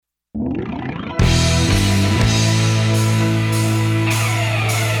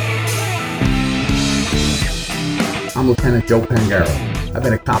Lieutenant Joe Pangaro. I've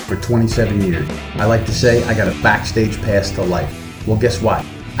been a cop for 27 years. I like to say I got a backstage pass to life. Well, guess what?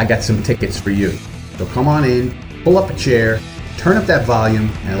 I got some tickets for you. So come on in, pull up a chair, turn up that volume,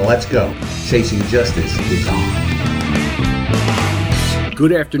 and let's go. Chasing Justice is on.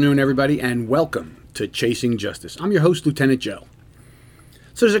 Good afternoon, everybody, and welcome to Chasing Justice. I'm your host, Lieutenant Joe.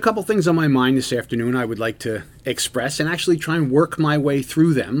 So there's a couple things on my mind this afternoon I would like to express and actually try and work my way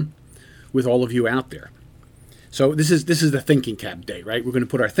through them with all of you out there. So this is the thinking cap day, right? We're going to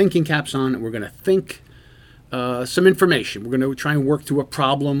put our thinking caps on and we're going to think some information. We're going to try and work through a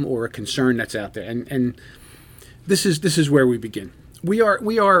problem or a concern that's out there. And this is where we begin. We are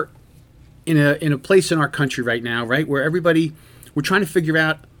in a place in our country right now, right, where we're trying to figure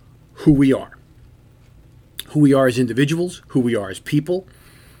out who we are. Who we are as individuals, who we are as people,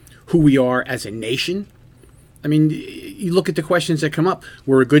 who we are as a nation. I mean, you look at the questions that come up.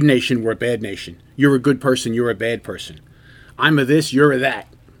 We're a good nation, we're a bad nation. You're a good person, you're a bad person. I'm a this, you're a that.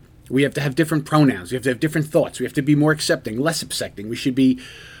 We have to have different pronouns. We have to have different thoughts. We have to be more accepting, less accepting. We should be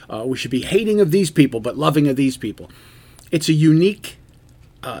hating of these people, but loving of these people. It's a unique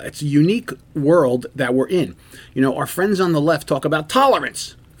world that we're in. You know, our friends on the left talk about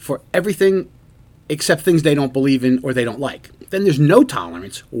tolerance for everything except things they don't believe in or they don't like. Then there's no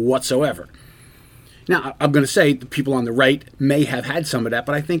tolerance whatsoever. Now, I'm going to say the people on the right may have had some of that,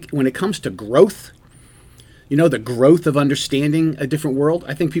 but I think when it comes to growth, you know, the growth of understanding a different world,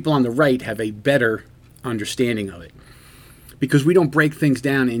 I think people on the right have a better understanding of it. Because we don't break things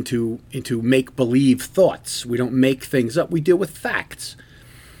down into make-believe thoughts. We don't make things up. We deal with facts.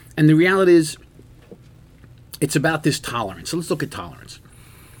 And the reality is, it's about this tolerance. So let's look at tolerance.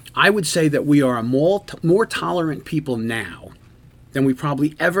 I would say that we are a more tolerant people now than we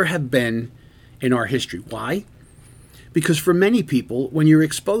probably ever have been in our history. Why? Because for many people, when you're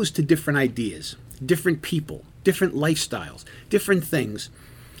exposed to different ideas, different people, different lifestyles, different things,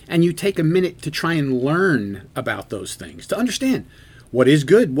 and you take a minute to try and learn about those things, to understand what is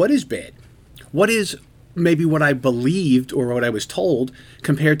good, what is bad, what is maybe what I believed or what I was told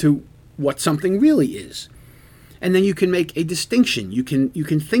compared to what something really is. And then you can make a distinction. You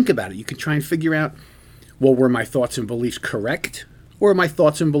can think about it. You can try and figure out, well, were my thoughts and beliefs correct? Or my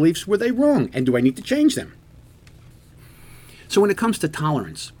thoughts and beliefs, were they wrong? And do I need to change them? So when it comes to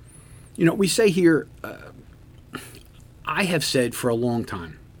tolerance, you know, we say here, I have said for a long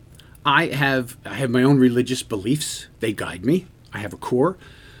time, I have my own religious beliefs. They guide me. I have a core.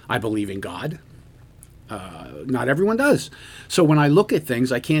 I believe in God. Not everyone does. So when I look at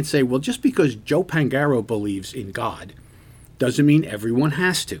things, I can't say, well, just because Joe Pangaro believes in God doesn't mean everyone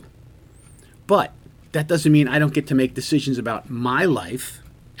has to. But that doesn't mean I don't get to make decisions about my life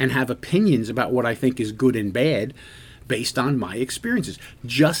and have opinions about what I think is good and bad based on my experiences.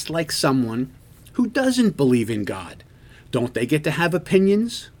 Just like someone who doesn't believe in God. Don't they get to have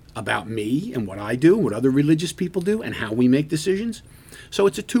opinions about me and what I do, what other religious people do, and how we make decisions? So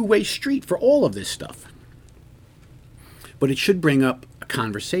it's a two-way street for all of this stuff. But it should bring up a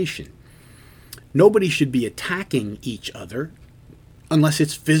conversation. Nobody should be attacking each other unless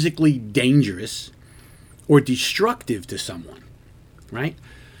it's physically dangerous or destructive to someone, right?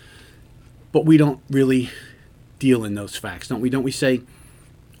 But we don't really deal in those facts, don't we? Don't we say,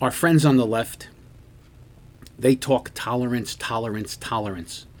 our friends on the left, they talk tolerance, tolerance,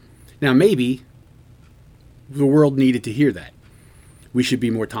 tolerance. Now, maybe the world needed to hear that. We should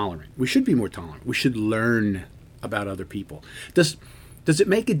be more tolerant. We should be more tolerant. We should learn about other people. Does it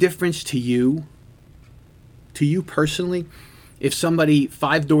make a difference to you personally, if somebody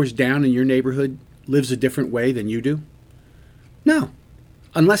 5 doors down in your neighborhood lives a different way than you do? No.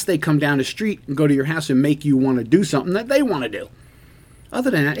 Unless they come down the street and go to your house and make you want to do something that they want to do.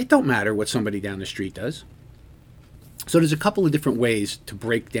 Other than that, it don't matter what somebody down the street does. So there's a couple of different ways to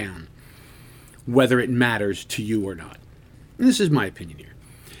break down whether it matters to you or not. And this is my opinion here.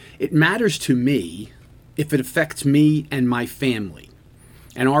 It matters to me if it affects me and my family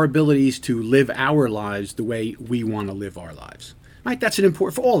and our abilities to live our lives the way we want to live our lives. Right? That's an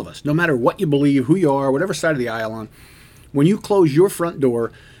important for all of us. No matter what you believe, who you are, whatever side of the aisle on, when you close your front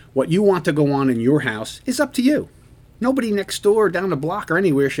door, what you want to go on in your house is up to you. Nobody next door, down the block, or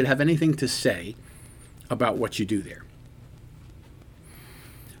anywhere should have anything to say about what you do there.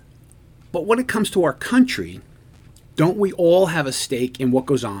 But when it comes to our country, don't we all have a stake in what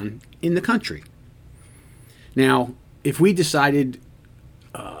goes on in the country? Now, if we decided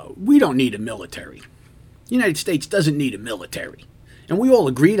we don't need a military, the United States doesn't need a military, and we all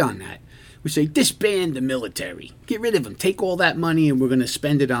agreed on that, we say disband the military, get rid of them, take all that money and we're going to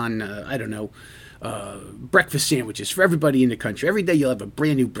spend it on, breakfast sandwiches for everybody in the country. Every day you'll have a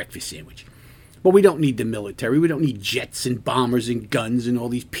brand new breakfast sandwich. But we don't need the military. We don't need jets and bombers and guns and all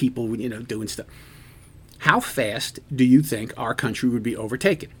these people, doing stuff. How fast do you think our country would be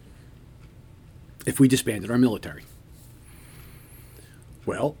overtaken if we disbanded our military?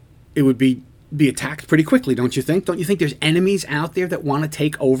 Well, it would be attacked pretty quickly, don't you think? Don't you think there's enemies out there that want to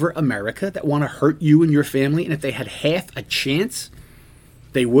take over America, that want to hurt you and your family? And if they had half a chance,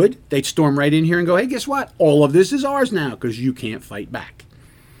 they would. They'd storm right in here and go, hey, guess what? All of this is ours now because you can't fight back.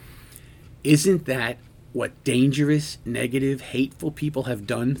 Isn't that what dangerous, negative, hateful people have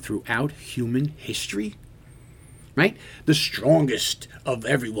done throughout human history? Right? The strongest of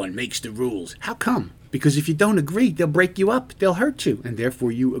everyone makes the rules. How come? Because if you don't agree, they'll break you up. They'll hurt you. And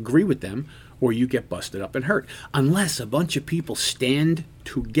therefore you agree with them or you get busted up and hurt. Unless a bunch of people stand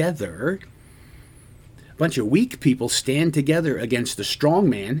together, a bunch of weak people stand together against the strong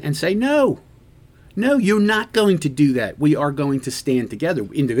man and say, no, you're not going to do that. We are going to stand together.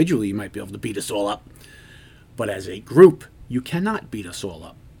 Individually, you might be able to beat us all up. But as a group, you cannot beat us all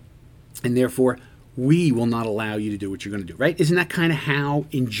up. And therefore, we will not allow you to do what you're going to do, right? Isn't that kind of how,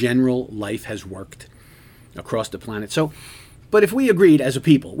 in general, life has worked across the planet? So, but if we agreed as a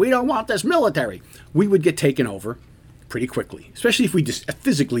people, we don't want this military, we would get taken over pretty quickly, especially if we just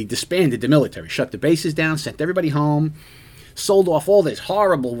physically disbanded the military, shut the bases down, sent everybody home, sold off all these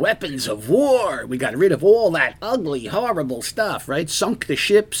horrible weapons of war. We got rid of all that ugly, horrible stuff, right? Sunk the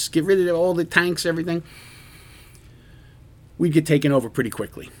ships, get rid of all the tanks, everything. We'd get taken over pretty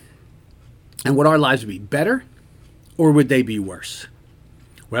quickly. And would our lives be better or would they be worse?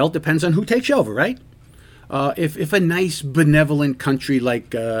 Well, it depends on who takes you over, right? If a nice, benevolent country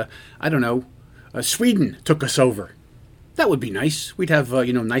like, Sweden took us over, that would be nice. We'd have,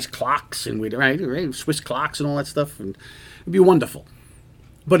 nice clocks and we'd, right, Swiss clocks and all that stuff, and it'd be wonderful.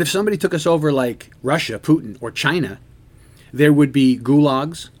 But if somebody took us over like Russia, Putin, or China, there would be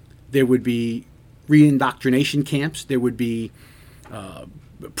gulags, there would be reindoctrination camps, there would be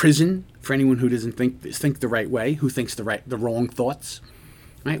prison for anyone who doesn't think the right way, who thinks the wrong thoughts.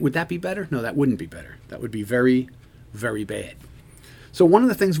 Right? Would that be better? No, that wouldn't be better. That would be very, very bad. So one of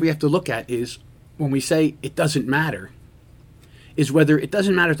the things we have to look at is when we say it doesn't matter, is whether it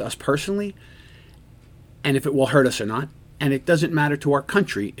doesn't matter to us personally and if it will hurt us or not, and it doesn't matter to our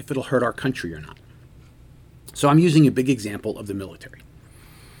country if it'll hurt our country or not. So I'm using a big example of the military.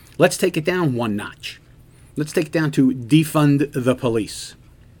 Let's take it down one notch. Let's take it down to defund the police.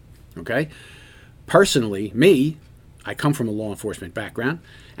 Okay? Personally, I come from a law enforcement background,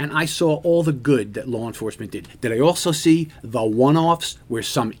 and I saw all the good that law enforcement did. Did I also see the one-offs where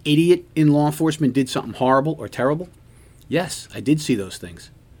some idiot in law enforcement did something horrible or terrible? Yes, I did see those things.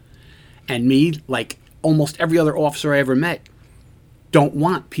 And me, like almost every other officer I ever met, don't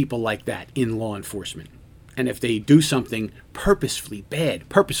want people like that in law enforcement. And if they do something purposefully bad,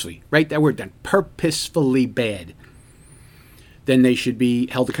 write that word down, purposefully bad, then they should be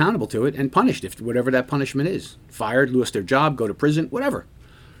held accountable to it and punished, if whatever that punishment is. Fired, lose their job, go to prison, whatever.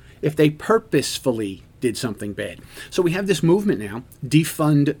 If they purposefully did something bad. So we have this movement now,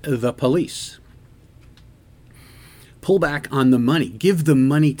 defund the police. Pull back on the money. Give the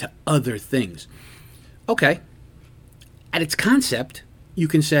money to other things. Okay. At its concept, you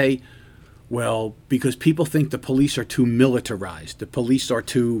can say, well, because people think the police are too militarized. The police are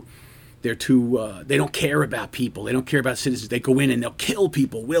they don't care about people. They don't care about citizens. They go in and they'll kill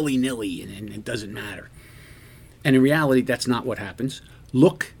people willy-nilly and it doesn't matter. And in reality, that's not what happens.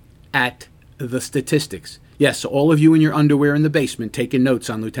 Look at the statistics. Yes, so all of you in your underwear in the basement taking notes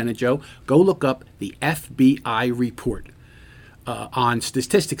on Lieutenant Joe, go look up the FBI report on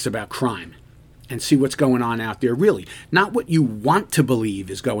statistics about crime and see what's going on out there really. Not what you want to believe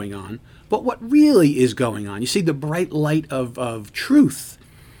is going on, but what really is going on. You see, the bright light of truth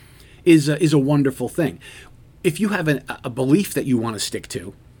is a wonderful thing. If you have a belief that you want to stick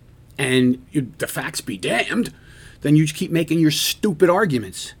to, and the facts be damned, then you keep making your stupid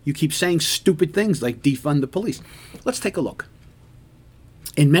arguments. You keep saying stupid things like defund the police. Let's take a look.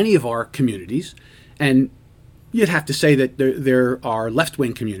 In many of our communities, and you'd have to say that there are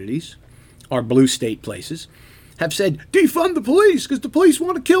left-wing communities, our blue state places, have said, defund the police because the police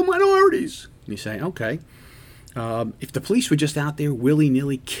want to kill minorities. And you say, okay. If the police were just out there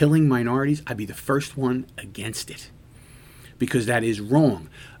willy-nilly killing minorities, I'd be the first one against it because that is wrong.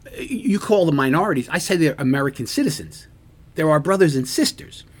 You call them minorities. I say they're American citizens. They're our brothers and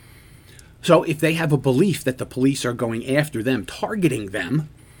sisters. So if they have a belief that the police are going after them, targeting them,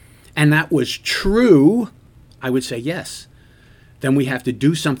 and that was true, I would say yes. Then we have to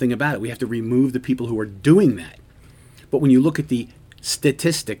do something about it. We have to remove the people who are doing that. But when you look at the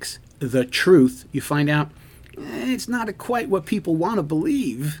statistics, the truth, you find out it's not quite what people want to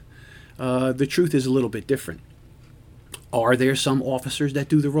believe. the truth is a little bit different. Are there some officers that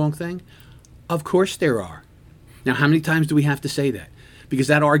do the wrong thing? Of course there are. Now, how many times do we have to say that? Because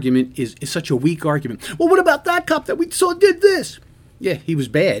that argument is such a weak argument. Well, what about that cop that we saw did this? Yeah, he was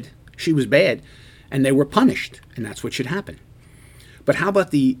bad. She was bad. And they were punished. And that's what should happen. But how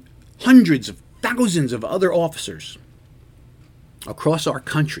about the hundreds of thousands of other officers across our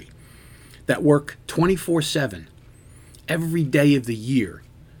country that work 24/7 every day of the year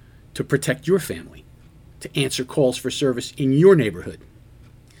to protect your family, to answer calls for service in your neighborhood?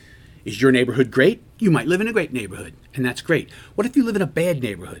 Is your neighborhood great? You might live in a great neighborhood, and that's great. What if you live in a bad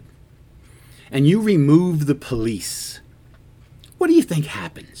neighborhood and you remove the police? What do you think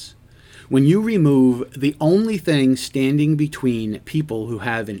happens when you remove the only thing standing between people who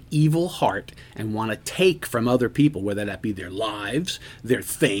have an evil heart and want to take from other people, whether that be their lives, their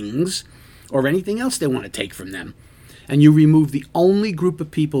things, or anything else they want to take from them, and you remove the only group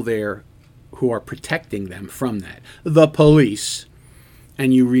of people there who are protecting them from that, the police,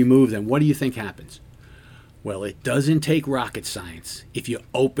 and you remove them? What do you think happens? Well, it doesn't take rocket science. If you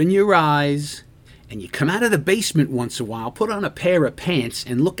open your eyes and you come out of the basement once in a while, put on a pair of pants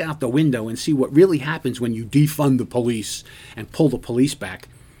and look out the window and see what really happens when you defund the police and pull the police back,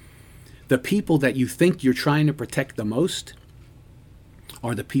 the people that you think you're trying to protect the most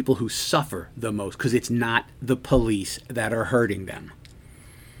are the people who suffer the most, because it's not the police that are hurting them.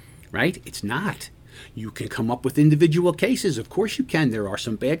 Right? It's not. You can come up with individual cases. Of course you can. There are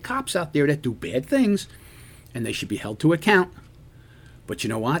some bad cops out there that do bad things, and they should be held to account. But you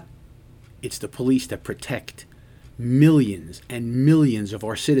know what? It's the police that protect millions and millions of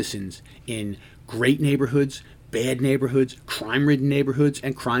our citizens in great neighborhoods, bad neighborhoods, crime-ridden neighborhoods,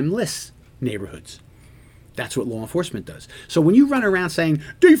 and crime-less neighborhoods. That's what law enforcement does. So when you run around saying,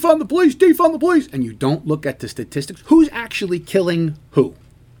 defund the police, and you don't look at the statistics, who's actually killing who?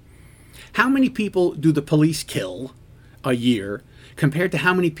 How many people do the police kill a year compared to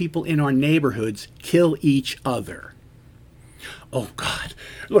how many people in our neighborhoods kill each other? Oh, God.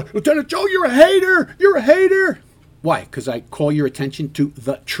 Lieutenant Joe, you're a hater. You're a hater. Why? Because I call your attention to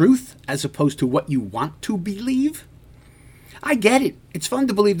the truth as opposed to what you want to believe? I get it. It's fun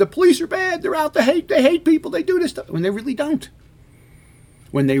to believe the police are bad. They're out to hate. They hate people. They do this stuff. When they really don't.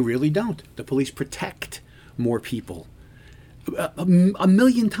 When they really don't. The police protect more people. A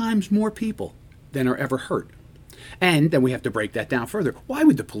million times more people than are ever hurt. And then we have to break that down further. Why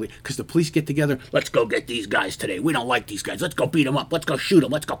would the police? Because the police get together. Let's go get these guys today. We don't like these guys. Let's go beat them up. Let's go shoot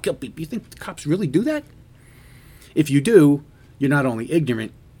them. Let's go kill people. You think the cops really do that? If you do, you're not only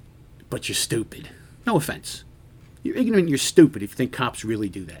ignorant, but you're stupid. No offense. You're ignorant, you're stupid if you think cops really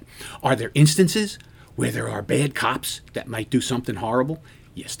do that. Are there instances where there are bad cops that might do something horrible?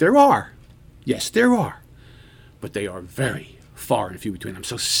 Yes, there are. Yes, there are. But they are very far and few between. I'm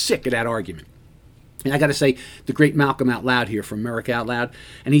so sick of that argument. And I got to say, the great Malcolm Out Loud here from America Out Loud,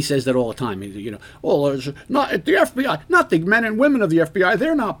 and he says that all the time. You know, oh, it's not the FBI, not the men and women of the FBI.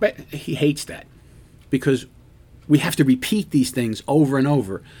 They're not bad. He hates that because we have to repeat these things over and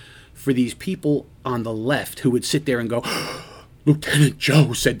over for these people on the left who would sit there and go, Lieutenant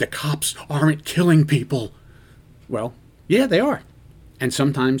Joe said the cops aren't killing people. Well, yeah, they are. And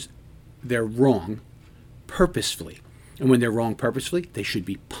sometimes they're wrong purposefully. And when they're wrong purposefully, they should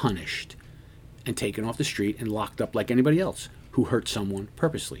be punished and taken off the street and locked up like anybody else who hurt someone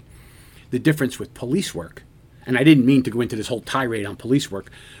purposely. The difference with police work, and I didn't mean to go into this whole tirade on police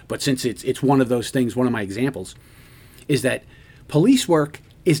work, but since it's one of those things, one of my examples, is that police work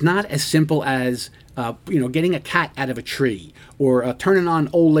is not as simple as getting a cat out of a tree or turning on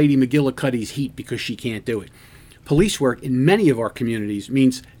old lady McGillicuddy's heat because she can't do it. Police work in many of our communities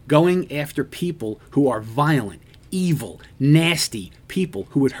means going after people who are violent, evil, nasty people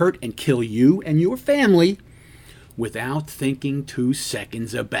who would hurt and kill you and your family without thinking 2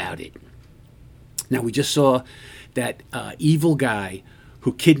 seconds about it. Now, we just saw that evil guy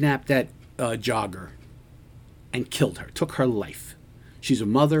who kidnapped that jogger and killed her, took her life. She's a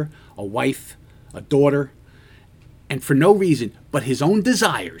mother, a wife, a daughter, and for no reason but his own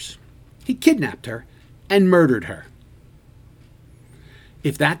desires, he kidnapped her and murdered her.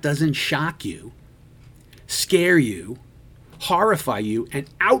 If that doesn't shock you, scare you, horrify you, and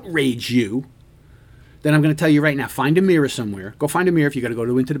outrage you, then I'm going to tell you right now, find a mirror somewhere. Go find a mirror if you got to go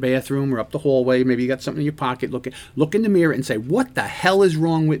into the bathroom or up the hallway. Maybe you got something in your pocket. Look in the mirror and say, what the hell is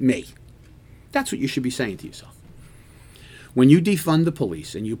wrong with me? That's what you should be saying to yourself. When you defund the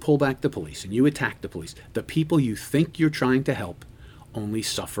police and you pull back the police and you attack the police, the people you think you're trying to help only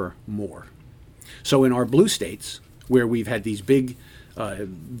suffer more. So in our blue states, where we've had these big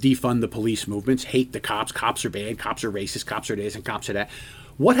defund the police movements, hate the cops, cops are bad, cops are racist, cops are this and cops are that.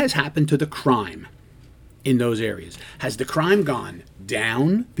 What has happened to the crime in those areas? Has the crime gone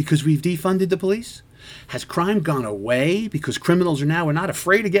down because we've defunded the police? Has crime gone away because criminals are not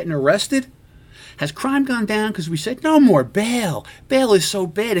afraid of getting arrested? Has crime gone down because we said no more bail? Bail is so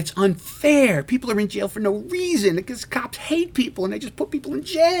bad, it's unfair. People are in jail for no reason because cops hate people and they just put people in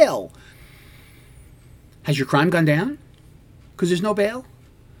jail. Has your crime gone down because there's no bail?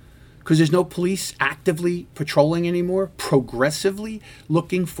 Because there's no police actively patrolling anymore, progressively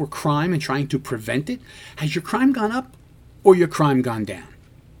looking for crime and trying to prevent it? Has your crime gone up or your crime gone down?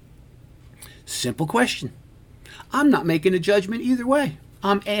 Simple question. I'm not making a judgment either way.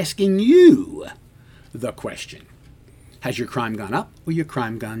 I'm asking you the question. Has your crime gone up or your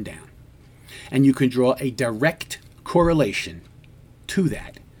crime gone down? And you can draw a direct correlation to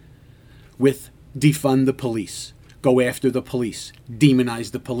that with defund the police, go after the police,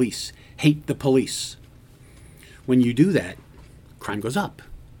 demonize the police, hate the police. When you do that, crime goes up.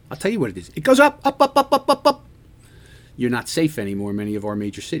 I'll tell you what it is. It goes up, up, up, up, up, up, up. You're not safe anymore in many of our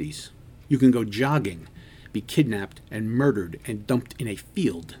major cities. You can go jogging, be kidnapped and murdered and dumped in a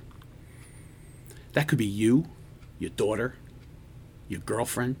field. That could be you, your daughter, your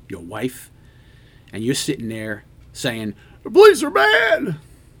girlfriend, your wife, and you're sitting there saying, the police are bad.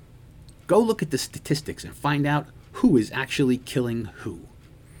 Go look at the statistics and find out who is actually killing who.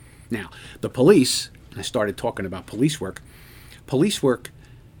 Now, the police, I started talking about police work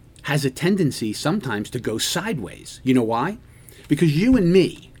has a tendency sometimes to go sideways. You know why? Because you and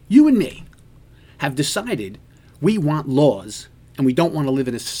me have decided we want laws and we don't want to live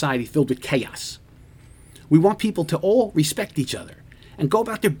in a society filled with chaos. We want people to all respect each other and go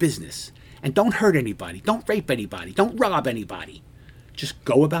about their business and don't hurt anybody, don't rape anybody, don't rob anybody. Just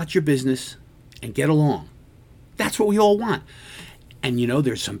go about your business and get along. That's what we all want. And you know,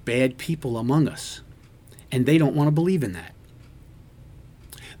 there's some bad people among us and they don't want to believe in that.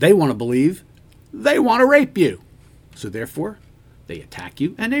 They want to believe they want to rape you. So therefore, they attack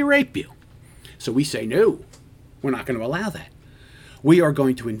you and they rape you. So we say, no, we're not going to allow that. We are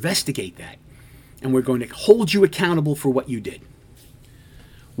going to investigate that. And we're going to hold you accountable for what you did.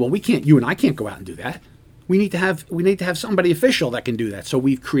 Well, you and I can't go out and do that. We need to have somebody official that can do that. So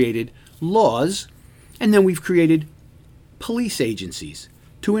we've created laws, and then we've created police agencies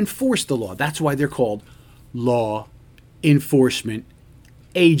to enforce the law. That's why they're called law enforcement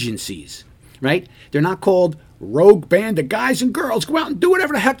agencies, right? They're not called rogue band of guys and girls go out and do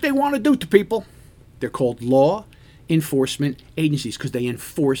whatever the heck they want to do to people. They're called law enforcement agencies because they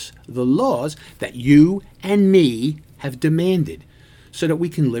enforce the laws that you and me have demanded so that we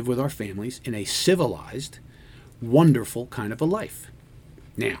can live with our families in a civilized, wonderful kind of a life.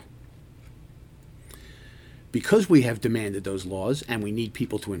 Now, because we have demanded those laws and we need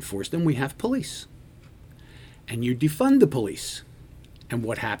people to enforce them, we have police. And you defund the police. And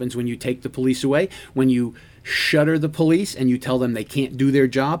what happens when you take the police away? When you shutter the police and you tell them they can't do their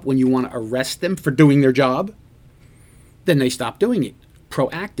job, when you want to arrest them for doing their job, then they stop doing it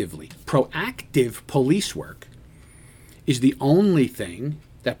proactively. Proactive police work is the only thing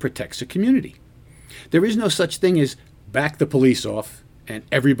that protects a community. There is no such thing as back the police off and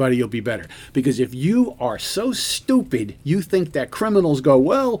everybody will be better. Because if you are so stupid, you think that criminals go,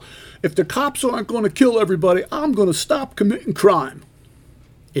 well, if the cops aren't going to kill everybody, I'm going to stop committing crime.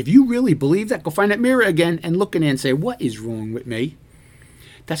 If you really believe that, go find that mirror again and look in it and say, what is wrong with me?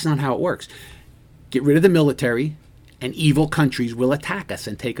 That's not how it works. Get rid of the military and evil countries will attack us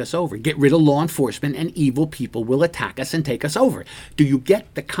and take us over. Get rid of law enforcement and evil people will attack us and take us over. Do you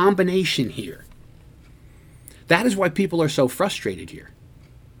get the combination here? That is why people are so frustrated here.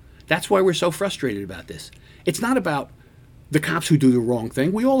 That's why we're so frustrated about this. It's not about the cops who do the wrong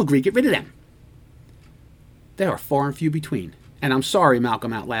thing. We all agree, get rid of them. They are far and few between. And I'm sorry,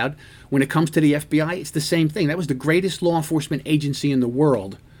 Malcolm Out Loud, when it comes to the FBI, it's the same thing. That was the greatest law enforcement agency in the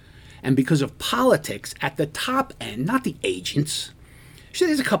world. And because of politics at the top end, not the agents. Sure,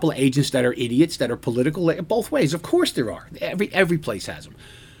 there's a couple of agents that are idiots, that are political, both ways. Of course there are. Every place has them.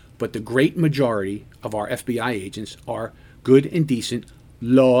 But the great majority of our FBI agents are good and decent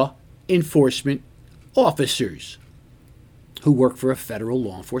law enforcement officers who work for a federal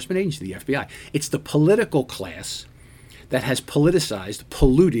law enforcement agency, the FBI. It's the political class that has politicized,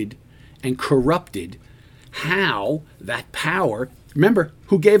 polluted, and corrupted how that power, remember,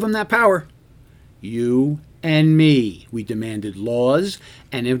 who gave them that power? You and me. We demanded laws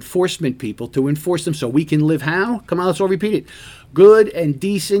and enforcement people to enforce them so we can live how? Come on, let's all repeat it. Good and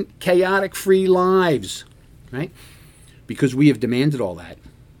decent, chaotic, free lives, right? Because we have demanded all that.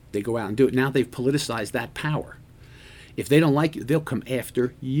 They go out and do it. Now they've politicized that power. If they don't like you, they'll come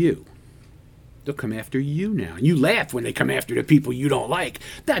after you. They'll come after you now. And you laugh when they come after the people you don't like.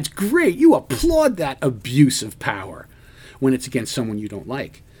 That's great. You applaud that abuse of power when it's against someone you don't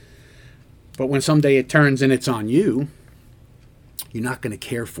like. But when someday it turns and it's on you, you're not going to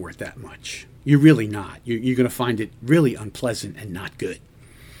care for it that much. You're really not. You're going to find it really unpleasant and not good.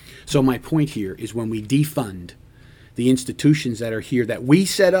 So my point here is when we defund the institutions that are here that we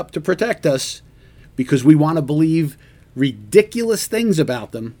set up to protect us because we want to believe ridiculous things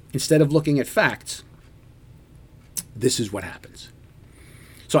about them instead of looking at facts, this is what happens.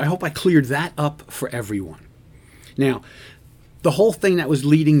 So I hope I cleared that up for everyone. Now, the whole thing that was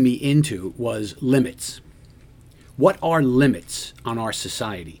leading me into was limits. What are limits on our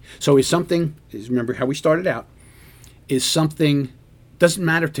society? So remember how we started out, doesn't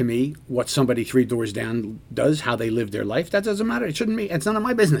matter to me what somebody 3 doors down does, how they live their life. That doesn't matter. It's none of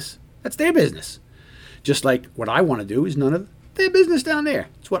my business. That's their business. Just like what I want to do is none of their business down there.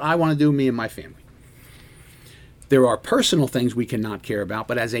 It's what I want to do, me and my family. There are personal things we cannot care about,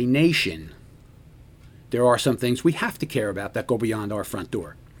 but as a nation, there are some things we have to care about that go beyond our front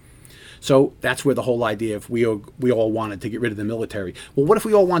door. So that's where the whole idea of we all wanted to get rid of the military. Well, what if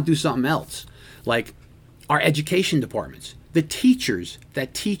we all want to do something else? Like our education departments, the teachers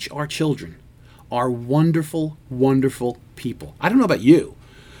that teach our children are wonderful, wonderful people. I don't know about you,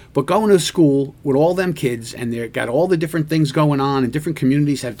 but going to school with all them kids and they've got all the different things going on and different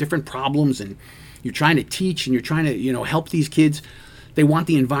communities have different problems and you're trying to teach and you're trying to, help these kids. They want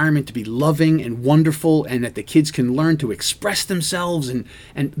the environment to be loving and wonderful and that the kids can learn to express themselves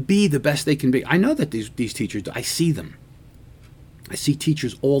and be the best they can be. I know that these teachers, I see them. I see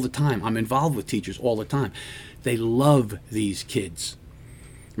teachers all the time. I'm involved with teachers all the time. They love these kids,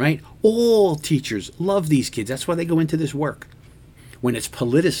 right? All teachers love these kids. That's why they go into this work. When it's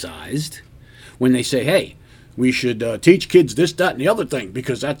politicized, when they say, hey, we should teach kids this, that, and the other thing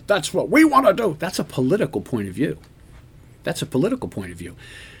because that's what we want to do. That's a political point of view. That's a political point of view.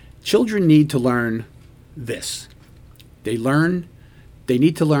 Children need to learn this. They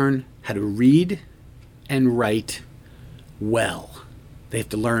need to learn how to read and write well. They have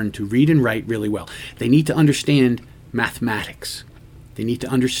to learn to read and write really well. They need to understand mathematics. They need to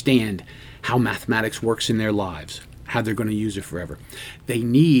understand how mathematics works in their lives, how they're going to use it forever. They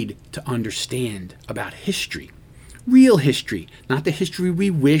need to understand about history, real history, not the history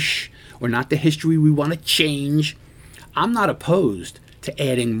we wish or not the history we want to change. I'm not opposed to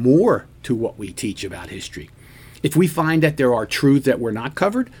adding more to what we teach about history. If we find that there are truths that were not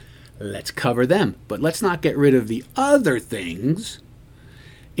covered, let's cover them. But let's not get rid of the other things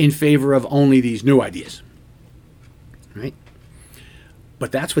in favor of only these new ideas. Right?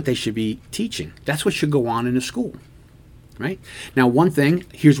 But that's what they should be teaching. That's what should go on in a school. Right? Now, one thing,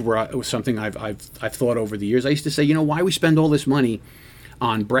 here's where it was something I've thought over the years. I used to say, why we spend all this money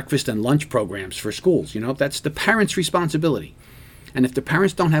on breakfast and lunch programs for schools. That's the parents' responsibility. And if the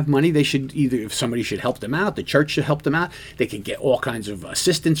parents don't have money, they should if somebody should help them out, the church should help them out. They could get all kinds of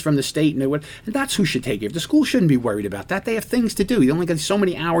assistance from the state, and that's who should take it. The school shouldn't be worried about that. They have things to do. You only got so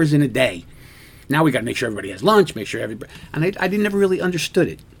many hours in a day. Now we got to make sure everybody has lunch, make sure everybody. And I never really understood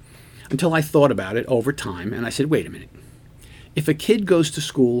it until I thought about it over time, and I said, wait a minute. If a kid goes to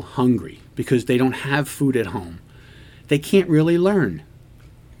school hungry because they don't have food at home, they can't really learn.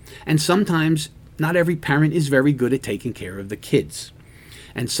 And sometimes not every parent is very good at taking care of the kids.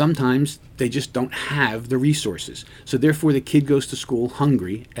 And sometimes they just don't have the resources. So therefore the kid goes to school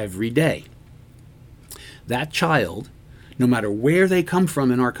hungry every day. That child, no matter where they come from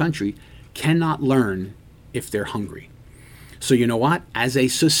in our country, cannot learn if they're hungry. So you know what? As a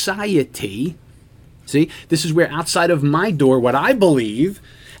society, see, this is where outside of my door, what I believe,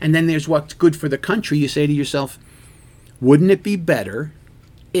 and then there's what's good for the country, you say to yourself, wouldn't it be better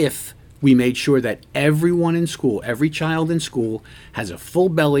if we made sure that everyone in school, every child in school, has a full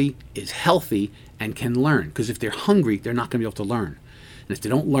belly, is healthy, and can learn? Because if they're hungry, they're not going to be able to learn. And if they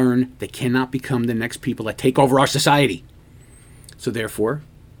don't learn, they cannot become the next people that take over our society. So therefore,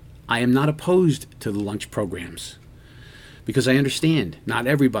 I am not opposed to the lunch programs because I understand not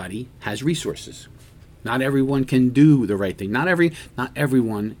everybody has resources. Not everyone can do the right thing. Not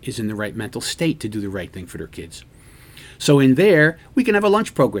everyone is in the right mental state to do the right thing for their kids. So in there, we can have a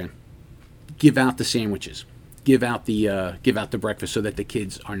lunch program. Give out the sandwiches. Give out the breakfast so that the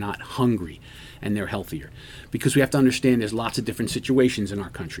kids are not hungry and they're healthier. Because we have to understand there's lots of different situations in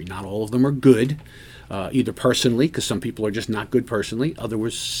our country. Not all of them are good, either personally, because some people are just not good personally. Other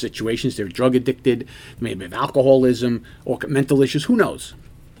situations, they're drug addicted, maybe have alcoholism or mental issues. Who knows?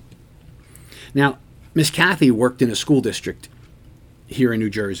 Now, Miss Kathy worked in a school district here in New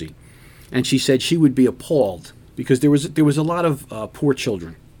Jersey, and she said she would be appalled because there was a lot of poor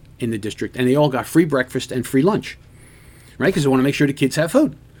children in the district, and they all got free breakfast and free lunch, right? Because they want to make sure the kids have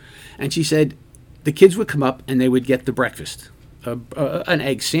food. And she said the kids would come up and they would get the breakfast, an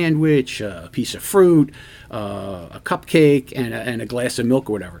egg sandwich, a piece of fruit, a cupcake, and a glass of milk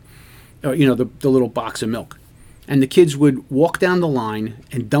or whatever, the little box of milk. And the kids would walk down the line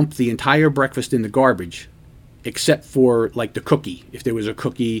and dump the entire breakfast in the garbage, except for like the cookie, if there was a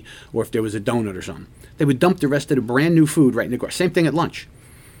cookie or if there was a donut or something. They would dump the rest of the brand new food right in the garbage. Same thing at lunch.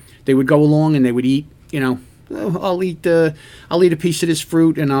 They would go along and they would eat, I'll eat a piece of this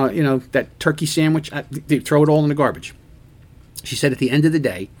fruit and that turkey sandwich. They throw it all in the garbage. She said at the end of the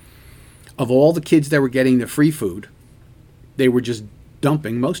day, of all the kids that were getting the free food, they were just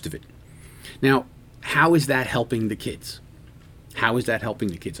dumping most of it. Now, how is that helping the kids? How is that helping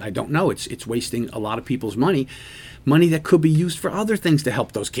the kids? I don't know. It's wasting a lot of people's money that could be used for other things to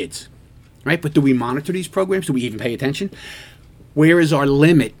help those kids, right? But do we monitor these programs? Do we even pay attention? Where is our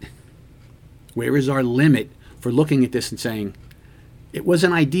limit? Where is our limit for looking at this and saying, it was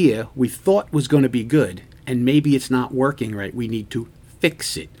an idea we thought was going to be good, and maybe it's not working right. We need to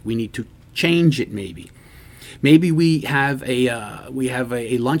fix it. We need to change it maybe. Maybe we have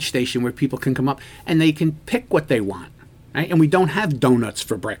a lunch station where people can come up and they can pick what they want, right? And we don't have donuts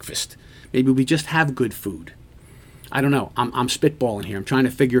for breakfast. Maybe we just have good food. I don't know. I'm spitballing here. I'm trying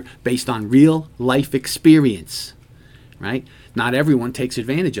to figure based on real life experience, right? Not everyone takes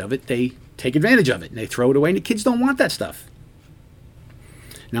advantage of it. They take advantage of it and they throw it away, and the kids don't want that stuff.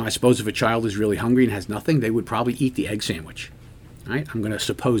 Now, I suppose if a child is really hungry and has nothing, they would probably eat the egg sandwich, right? I'm going to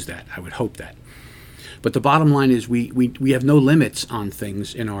suppose that. I would hope that. But the bottom line is we have no limits on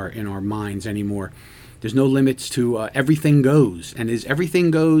things in our minds anymore. There's no limits to everything goes. And as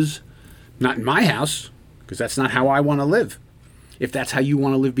everything goes, not in my house, because that's not how I want to live. If that's how you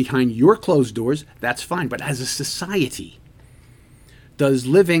want to live behind your closed doors, that's fine. But as a society, does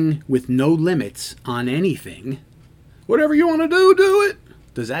living with no limits on anything, whatever you want to do it,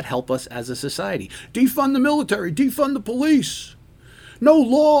 does that help us as a society? Defund the military, defund the police, no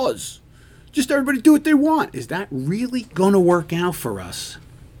laws, just everybody do what they want. Is that really going to work out for us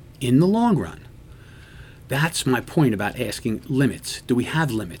in the long run? That's my point about asking limits. Do we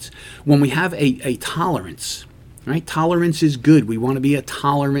have limits? When we have a tolerance, right? Tolerance is good. We want to be a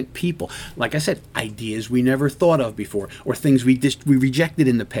tolerant people. Like I said, ideas we never thought of before, or things we rejected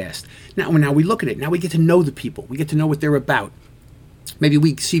in the past. Now we look at it. Now we get to know the people. We get to know what they're about. Maybe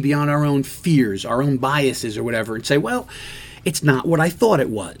we see beyond our own fears, our own biases or whatever, and say, well, it's not what I thought it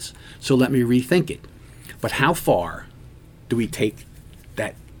was, so let me rethink it. But how far do we take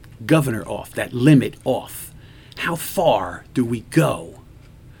that governor off, that limit off? How far do we go?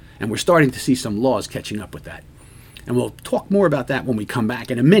 And we're starting to see some laws catching up with that. And we'll talk more about that when we come back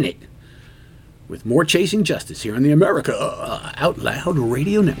in a minute with more Chasing Justice here on the America Out Loud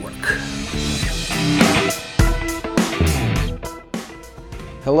Radio Network.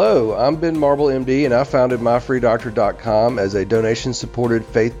 Hello, I'm Ben Marble, MD, and I founded MyFreeDoctor.com as a donation-supported,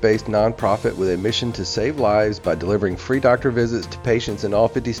 faith-based nonprofit with a mission to save lives by delivering free doctor visits to patients in all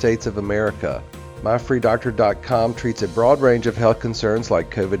 50 states of America. MyFreeDoctor.com treats a broad range of health concerns like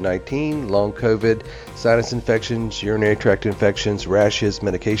COVID-19, long COVID, sinus infections, urinary tract infections, rashes,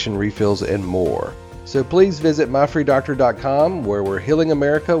 medication refills, and more. So please visit MyFreeDoctor.com, where we're healing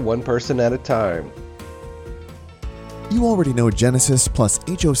America one person at a time. You already know Genesis plus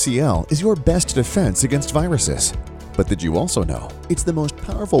HOCl is your best defense against viruses. But did you also know it's the most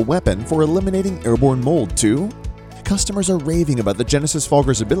powerful weapon for eliminating airborne mold too? Customers are raving about the Genesis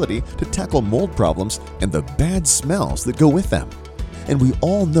Fogger's ability to tackle mold problems and the bad smells that go with them. And we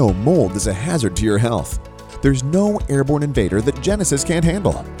all know mold is a hazard to your health. There's no airborne invader that Genesis can't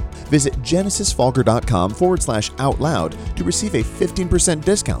handle. Visit GenesisFogger.com/OutLoud to receive a 15%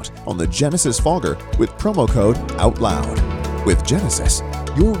 discount on the Genesis Fogger with promo code OUTLOUD. With Genesis,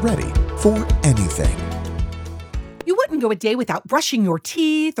 you're ready for anything. You wouldn't go a day without brushing your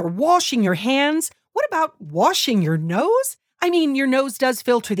teeth or washing your hands. What about washing your nose? I mean, your nose does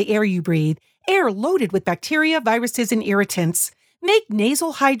filter the air you breathe, air loaded with bacteria, viruses, and irritants. Make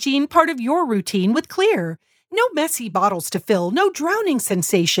nasal hygiene part of your routine with Xlear. No messy bottles to fill, no drowning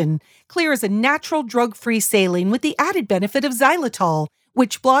sensation. Xlear is a natural drug-free saline with the added benefit of xylitol,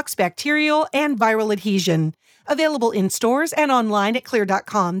 which blocks bacterial and viral adhesion. Available in stores and online at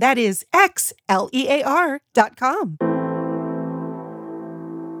Xlear.com. That is XLEAR.com.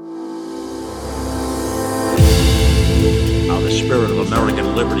 Now the spirit of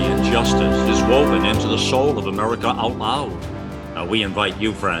American liberty and justice is woven into the soul of America Out Loud. Now we invite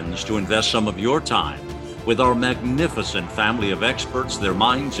you, friends, to invest some of your time with our magnificent family of experts, their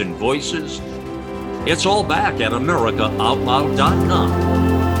minds and voices, It's all back at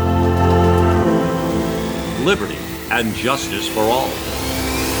AmericaOutloud.com. Liberty and justice for all.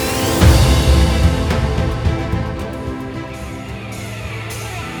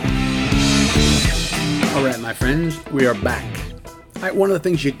 All right, my friends, we are back. All right, one of the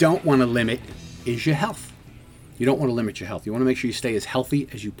things you don't want to limit is your health. You don't want to limit your health. You want to make sure you stay as healthy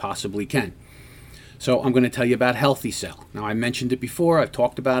as you possibly can. So I'm going to tell you about Healthy Cell. Now, I mentioned it before. I've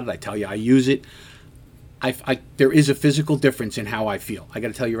talked about it. I tell you I use it. There is a physical difference in how I feel. I got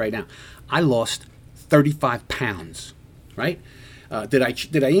to tell you right now. I lost 35 pounds, right? Did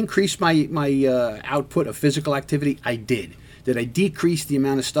I increase my output of physical activity? I did. Did I decrease the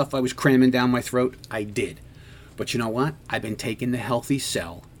amount of stuff I was cramming down my throat? I did. But you know what? I've been taking the Healthy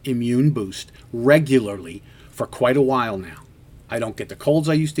Cell Immune Boost regularly for quite a while now. I don't get the colds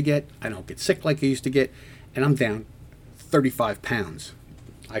I used to get. I don't get sick like I used to get. And I'm down 35 pounds.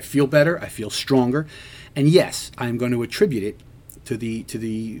 I feel better. I feel stronger. And yes, I'm going to attribute it to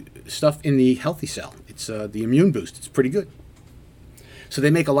the stuff in the Healthy Cell. It's the Immune Boost. It's pretty good. So they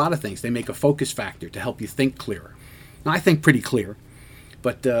make a lot of things. They make a focus factor to help you think clearer. Now, I think pretty clear,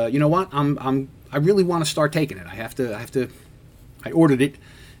 but you know what? I really want to start taking it. I ordered it,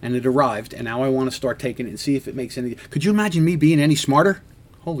 and it arrived, and now I want to start taking it and see if it makes any. Could you imagine me being any smarter?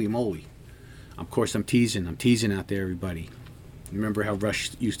 Holy moly! Of course, I'm teasing. I'm teasing out there, everybody. Remember how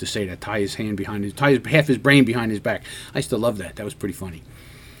Rush used to say that? Tie half his brain behind his back. I used to love that. That was pretty funny.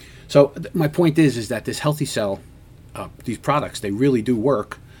 So my point is that this Healthy Cell, these products, they really do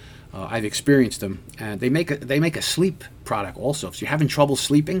work. I've experienced them, and they make a sleep product also. If you're having trouble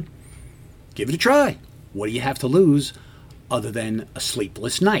sleeping, give it a try. What do you have to lose other than a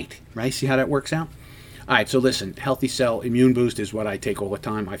sleepless night, right? See how that works out? All right, so listen, Healthy Cell Immune Boost is what I take all the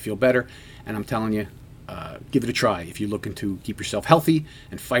time. I feel better, and I'm telling you, give it a try if you're looking to keep yourself healthy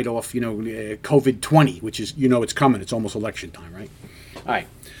and fight off, COVID-20, which is, it's coming. It's almost election time, right? All right.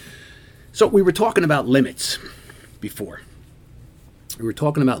 So we were talking about limits before. We were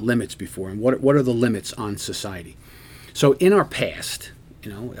talking about limits before, and what are the limits on society? So in our past,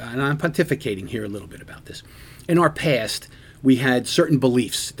 and I'm pontificating here a little bit about this. In our past, we had certain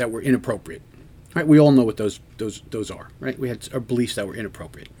beliefs that were inappropriate. Right? We all know what those are, right? We had our beliefs that were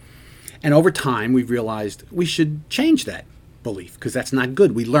inappropriate. And over time, we've realized we should change that belief because that's not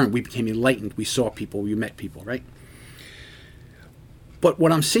good. We learned, we became enlightened, we saw people, we met people, right? But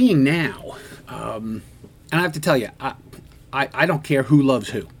what I'm seeing now, and I have to tell you, I don't care who loves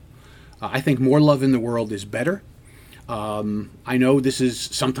who. I think more love in the world is better. I know this is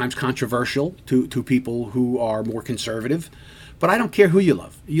sometimes controversial to people who are more conservative, but I don't care who you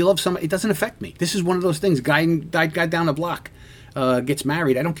love. You love somebody, it doesn't affect me. This is one of those things, guy down the block gets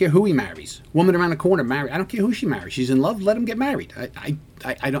married. I don't care who he marries. Woman around the corner married. I don't care who she marries. She's in love, let him get married. I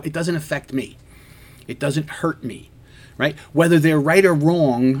don't. It doesn't affect me. It doesn't hurt me, right? Whether they're right or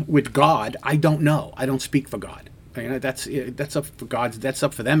wrong with God, I don't know. I don't speak for God. That's up for God. That's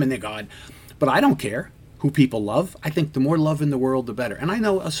up for them and their God. But I don't care who people love. I think the more love in the world, the better. And I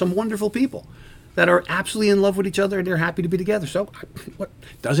know some wonderful people that are absolutely in love with each other and they're happy to be together. So what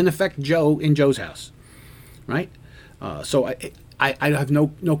doesn't affect Joe in Joe's house, right? So I have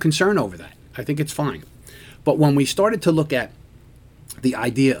no concern over that. I think it's fine. But when we started to look at the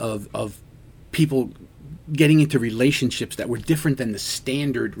idea of people getting into relationships that were different than the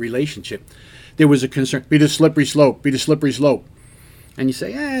standard relationship, there was a concern. Be the slippery slope. And you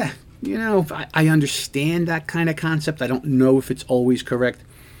say, I understand that kind of concept. I don't know if it's always correct.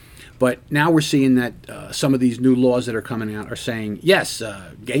 But now we're seeing that some of these new laws that are coming out are saying, yes,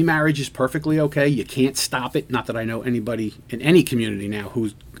 gay marriage is perfectly okay. You can't stop it. Not that I know anybody in any community now who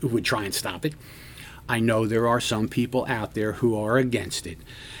would try and stop it. I know there are some people out there who are against it.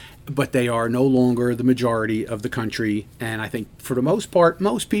 But they are no longer the majority of the country. And I think for the most part,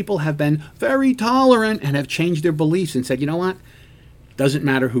 most people have been very tolerant and have changed their beliefs and said, you know what? Doesn't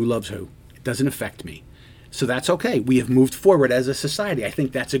matter who loves who. It doesn't affect me. So that's okay. We have moved forward as a society. I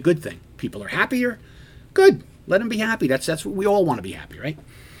think that's a good thing. People are happier. Good. Let them be happy. That's what we all want to be happy, right?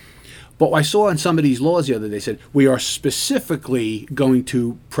 But I saw in some of these laws the other day, they said, we are specifically going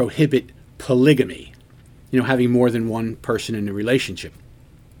to prohibit polygamy, having more than one person in a relationship.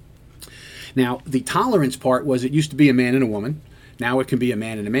 Now, the tolerance part was it used to be a man and a woman. Now it can be a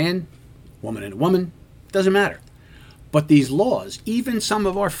man and a man, woman and a woman. Doesn't matter. But these laws, even some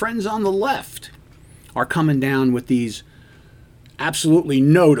of our friends on the left, are coming down with these absolutely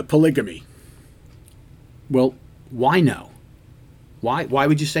no to polygamy. Well, why no? Why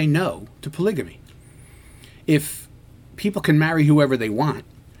would you say no to polygamy? If people can marry whoever they want,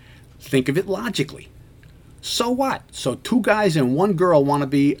 think of it logically. So what? So 2 guys and 1 girl want to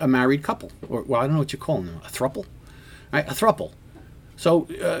be a married couple. Or, well, I don't know what you call them. A throuple? Right? A throuple. So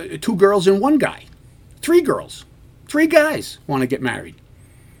 2 girls and 1 guy. 3 girls. 3 guys want to get married.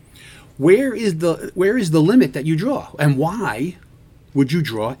 Where is the limit that you draw? And why would you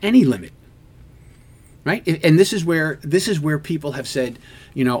draw any limit? Right? And this is where people have said,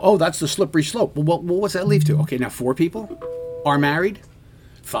 oh, that's the slippery slope. Well, what's that leave to? Okay, now 4 people are married.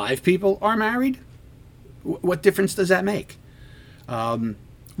 5 people are married. What difference does that make?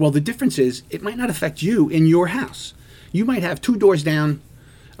 Well, the difference is it might not affect you in your house. You might have 2 doors down,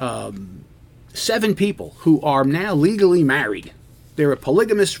 7 people who are now legally married. They're a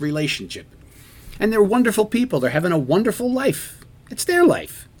polygamous relationship. And they're wonderful people. They're having a wonderful life. It's their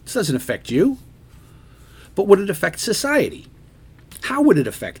life. This doesn't affect you. But would it affect society? How would it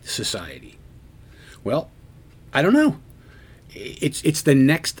affect society? Well, I don't know. It's the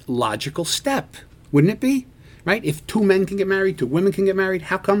next logical step, wouldn't it be? Right? If 2 men can get married, 2 women can get married,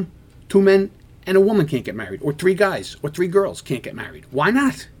 how come 2 men and a woman can't get married? Or 3 guys or 3 girls can't get married? Why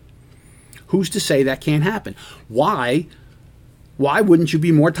not? Who's to say that can't happen? Why wouldn't you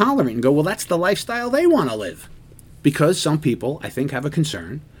be more tolerant and go, well, that's the lifestyle they want to live? Because some people, I think, have a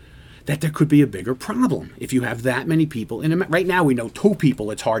concern that there could be a bigger problem if you have that many people in a right now we know 2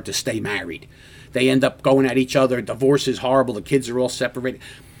 people it's hard to stay married. They end up going at each other. Divorce is horrible. The kids are all separated.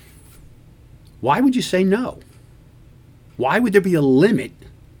 Why would you say no? Why would there be a limit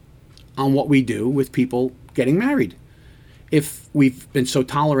on what we do with people getting married? If we've been so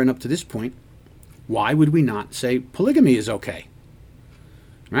tolerant up to this point, why would we not say polygamy is okay?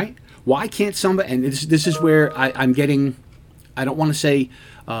 Right? Why can't somebody, and this is where I'm getting, I don't want to say,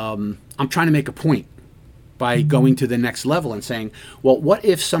 I'm trying to make a point by going to the next level and saying, well, what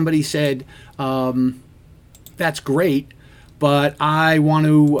if somebody said, that's great, but I want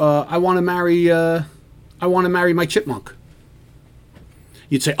to marry my chipmunk.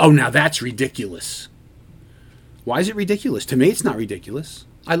 You'd say, oh, now that's ridiculous. Why is it ridiculous? To me, it's not ridiculous.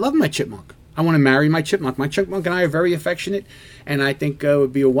 I love my chipmunk. I want to marry my chipmunk. My chipmunk and I are very affectionate, and I think it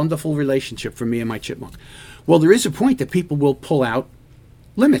would be a wonderful relationship for me and my chipmunk. Well, there is a point that people will pull out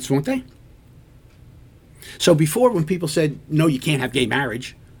limits, won't they? So before, when people said, no, you can't have gay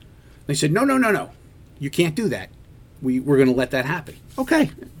marriage, they said, no, you can't do that. We're going to let that happen.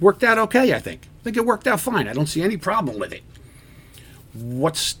 Okay, worked out okay, I think. I think it worked out fine. I don't see any problem with it.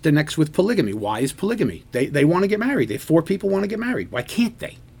 What's the next with polygamy? Why is polygamy? They want to get married. 4 people want to get married. Why can't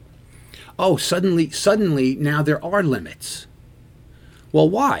they? Oh, suddenly now there are limits. Well,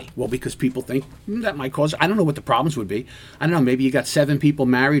 why? Well, because people think that might cause, I don't know what the problems would be. I don't know, maybe you got 7 people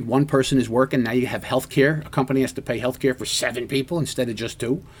married, 1 person is working, now you have health care. A company has to pay health care for 7 people instead of just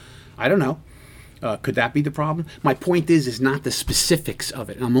 2. I don't know. Could that be the problem? My point is not the specifics of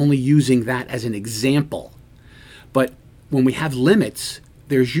it. I'm only using that as an example. But when we have limits,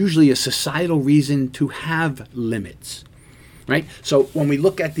 there's usually a societal reason to have limits. Right? So when we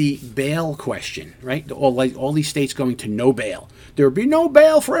look at the bail question, right? All these states going to no bail. There would be no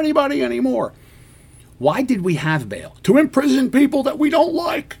bail for anybody anymore. Why did we have bail? To imprison people that we don't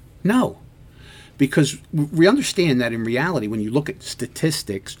like? No. Because we understand that in reality, when you look at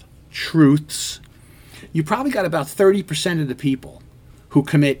statistics, truths, you probably got about 30% of the people who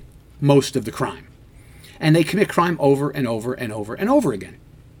commit most of the crime. And they commit crime over and over and over and over again.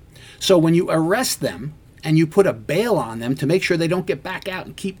 So when you arrest them, and you put a bail on them to make sure they don't get back out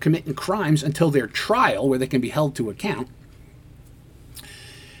and keep committing crimes until their trial, where they can be held to account,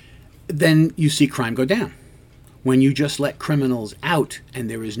 then you see crime go down. When you just let criminals out and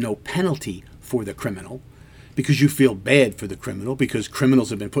there is no penalty for the criminal, because you feel bad for the criminal, because criminals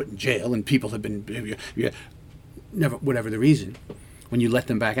have been put in jail and people have been, never, whatever the reason, when you let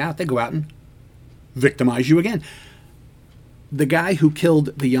them back out, they go out and victimize you again. The guy who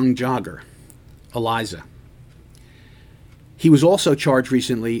killed the young jogger, Eliza, he was also charged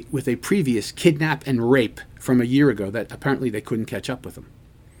recently with a previous kidnap and rape from a year ago that apparently they couldn't catch up with him.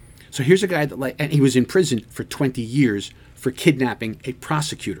 So here's a guy and he was in prison for 20 years for kidnapping a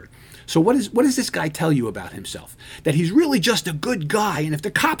prosecutor. So what does this guy tell you about himself? That he's really just a good guy, and if the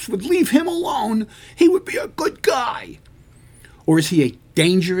cops would leave him alone, he would be a good guy. Or is he a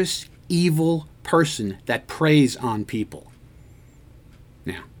dangerous, evil person that preys on people?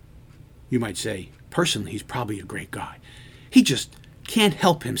 Now, you might say, personally, he's probably a great guy. He just can't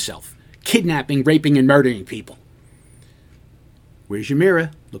help himself, kidnapping, raping, and murdering people. Where's your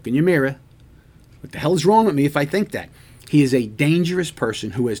mirror? Look in your mirror. What the hell is wrong with me if I think that? He is a dangerous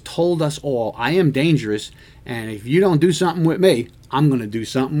person who has told us all, I am dangerous, and if you don't do something with me, I'm going to do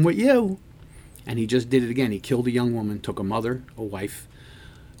something with you. And he just did it again. He killed a young woman, took a mother, a wife,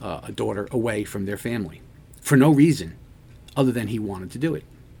 a daughter away from their family. for no reason other than he wanted to do it.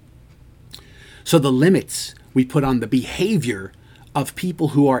 So the limits we put on the behavior of people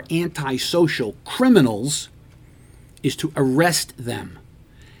who are antisocial criminals is to arrest them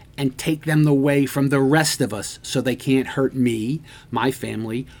and take them away from the rest of us so they can't hurt me, my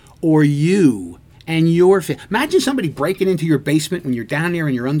family, or you and your family. Imagine somebody breaking into your basement when you're down there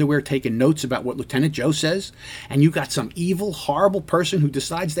in your underwear taking notes about what Lieutenant Joe says, and you got some evil, horrible person who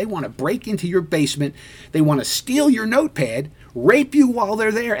decides they want to break into your basement, they want to steal your notepad, rape you while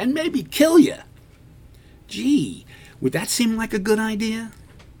they're there, and maybe kill you. Gee, would that seem like a good idea?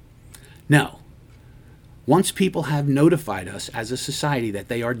 No. Once people have notified us as a society that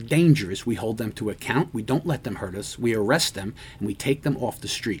they are dangerous, we hold them to account, we don't let them hurt us, we arrest them, and we take them off the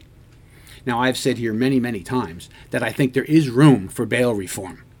street. Now, I've said here many, many times that I think there is room for bail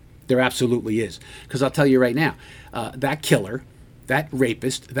reform. There absolutely is. Because I'll tell you right now, that killer, that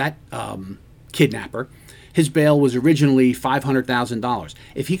rapist, that kidnapper, his bail was originally $500,000.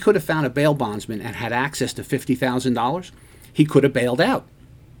 If he could have found a bail bondsman and had access to $50,000, he could have bailed out.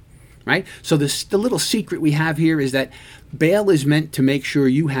 Right? So the little secret we have here is that bail is meant to make sure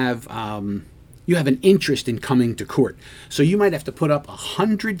you have an interest in coming to court. So you might have to put up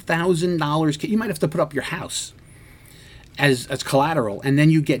 $100,000. You might have to put up your house as collateral, and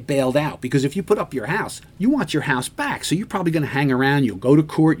then you get bailed out. Because if you put up your house, you want your house back. So you're probably going to hang around. You'll go to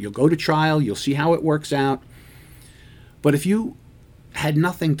court. You'll go to trial. You'll see how it works out. But if you had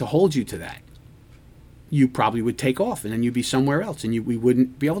nothing to hold you to that, you probably would take off, and then you'd be somewhere else, and we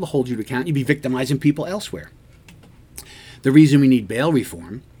wouldn't be able to hold you to account. You'd be victimizing people elsewhere. The reason we need bail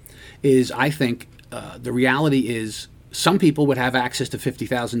reform is, I think, the reality is some people would have access to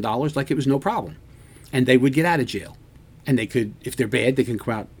 $50,000 like it was no problem, and they would get out of jail. And they could, if they're bad, they can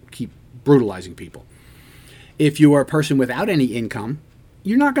come out, keep brutalizing people. If you are a person without any income,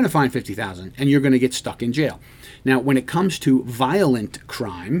 you're not going to find $50,000, and you're going to get stuck in jail. Now, when it comes to violent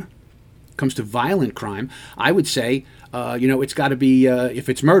crime, I would say, it's got to be, if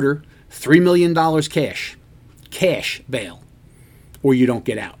it's murder, $3 million cash bail, or you don't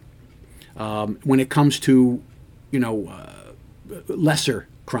get out. When it comes to, lesser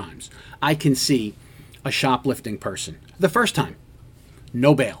crimes, I can see a shoplifting person. The first time,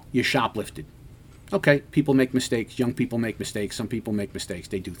 no bail, you shoplifted. Okay, people make mistakes, young people make mistakes, some people make mistakes,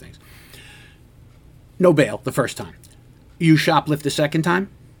 they do things. No bail the first time. You shoplift the second time,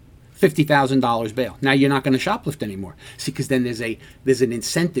 $50,000 bail. Now you're not going to shoplift anymore. See, because then there's an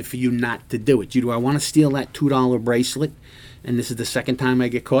incentive for you not to do it. Do I want to steal that $2 bracelet? And this is the second time I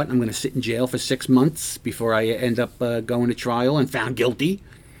get caught, and I'm going to sit in jail for 6 months before I end up going to trial and found guilty?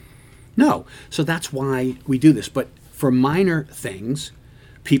 No. So that's why we do this. But for minor things,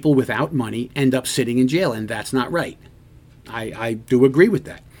 people without money end up sitting in jail, and that's not right. I do agree with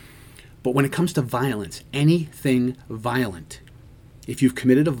that. But when it comes to violence, anything violent, if you've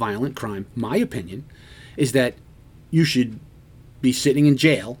committed a violent crime, my opinion is that you should be sitting in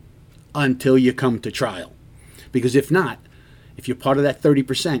jail until you come to trial. Because if not, if you're part of that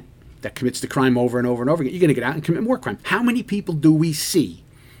 30% that commits the crime over and over and over again, you're going to get out and commit more crime. How many people do we see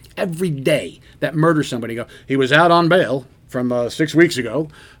every day that murder somebody? Go, he was out on bail from 6 weeks ago.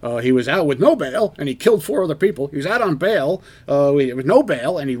 He was out with no bail, and he killed 4 other people. He was out on bail with no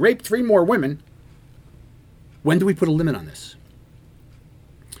bail, and he raped 3 more women. When do we put a limit on this?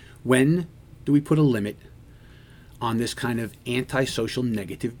 When do we put a limit on this kind of antisocial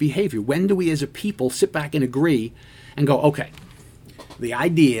negative behavior? When do we as a people sit back and agree and go, okay, the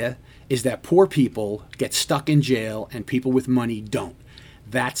idea is that poor people get stuck in jail and people with money don't.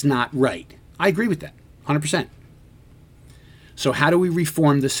 That's not right. I agree with that, 100%. So how do we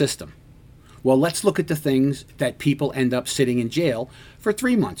reform the system? Well, let's look at the things that people end up sitting in jail for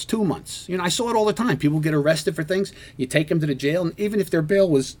 3 months, 2 months. I saw it all the time. People get arrested for things. You take them to the jail, and even if their bail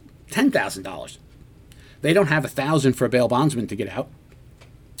was $10,000, they don't have $1,000 for a bail bondsman to get out,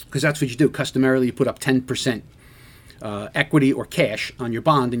 because that's what you do. Customarily, you put up 10% equity or cash on your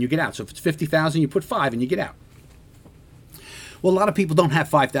bond, and you get out. So if it's $50,000, you put $5,000 and you get out. Well, a lot of people don't have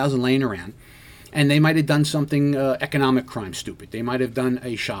 $5,000 laying around, and they might have done something economic crime stupid. They might have done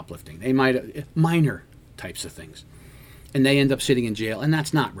a shoplifting. They might have minor types of things, and they end up sitting in jail, and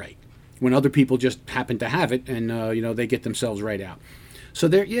that's not right. When other people just happen to have it, and they get themselves right out. So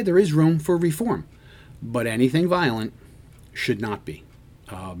there is room for reform, but anything violent should not be.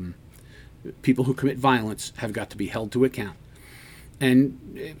 People who commit violence have got to be held to account.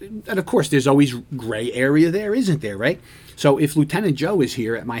 And of course, there's always gray area there, isn't there, right? So if Lieutenant Joe is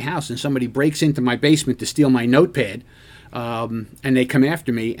here at my house and somebody breaks into my basement to steal my notepad, and they come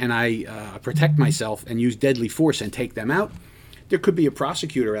after me, and I protect myself and use deadly force and take them out, there could be a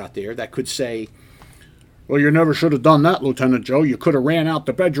prosecutor out there that could say, Well, you never should have done that, Lieutenant Joe. You could have ran out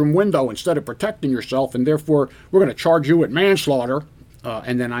the bedroom window instead of protecting yourself, and therefore we're going to charge you with manslaughter.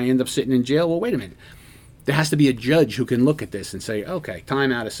 And then I end up sitting in jail. Well, wait a minute. There has to be a judge who can look at this and say, okay,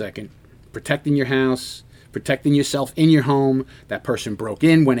 time out a second. Protecting your house, protecting yourself in your home. That person broke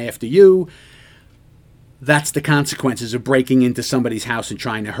in, went after you. That's the consequences of breaking into somebody's house and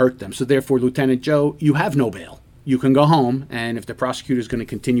trying to hurt them. So therefore, Lieutenant Joe, you have no bail. You can go home, and if the prosecutor is going to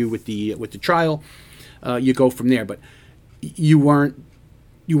continue with the trial, you go from there. But you weren't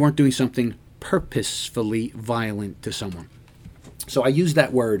doing something purposefully violent to someone. So I used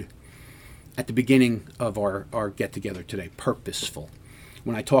that word at the beginning of our get-together today, purposeful,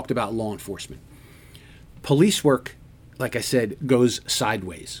 when I talked about law enforcement. Police work, like I said, goes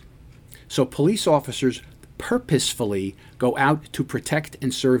sideways. So police officers purposefully go out to protect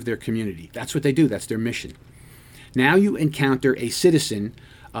and serve their community. That's what they do. That's their mission. Now you encounter a citizen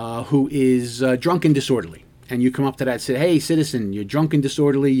who is drunk and disorderly. And you come up to that and say, hey, citizen, you're drunk and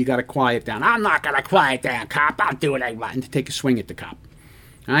disorderly. You got to quiet down. I'm not going to quiet down, cop. I'll do what I want. And to take a swing at the cop.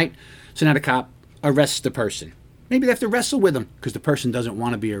 All right? So now the cop arrests the person. Maybe they have to wrestle with him because the person doesn't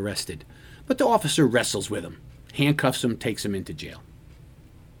want to be arrested. But the officer wrestles with him, handcuffs him, takes him into jail.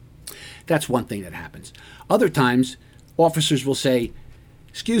 That's one thing that happens. Other times, officers will say,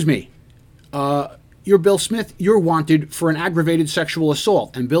 excuse me, you're Bill Smith. You're wanted for an aggravated sexual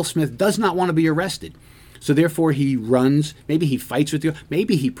assault. And Bill Smith does not want to be arrested. So therefore, he runs. Maybe he fights with you.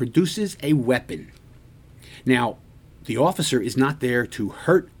 Maybe he produces a weapon. Now, the officer is not there to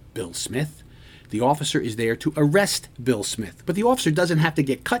hurt Bill Smith. The officer is there to arrest Bill Smith. But the officer doesn't have to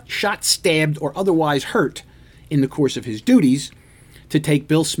get cut, shot, stabbed, or otherwise hurt in the course of his duties to take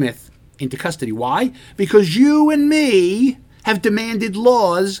Bill Smith into custody. Why? Because you and me have demanded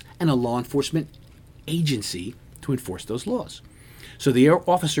laws and a law enforcement agency to enforce those laws. So the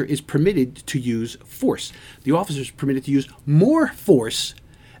officer is permitted to use force. The officer is permitted to use more force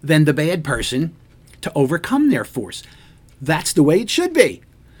than the bad person to overcome their force. That's the way it should be.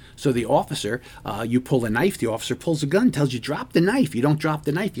 So the officer, you pull a knife, the officer pulls a gun, tells you drop the knife. You don't drop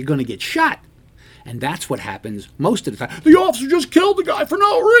the knife, you're going to get shot. And that's what happens most of the time. The officer just killed the guy for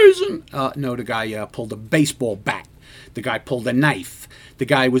no reason. No, the guy pulled a baseball bat. The guy pulled a knife. The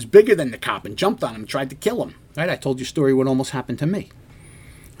guy was bigger than the cop and jumped on him and tried to kill him. Right? I told you a story what almost happened to me.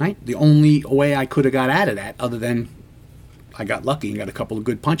 Right? The only way I could have got out of that, other than I got lucky and got a couple of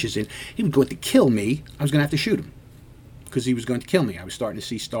good punches in, he was going to kill me. I was going to have to shoot him because he was going to kill me. I was starting to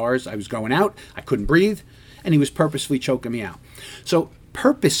see stars. I was going out. I couldn't breathe. And he was purposefully choking me out. So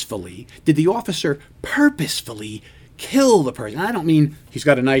purposefully, did the officer purposefully kill the person? I don't mean he's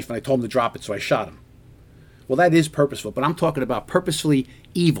got a knife and I told him to drop it, so I shot him. Well, that is purposeful, but I'm talking about purposefully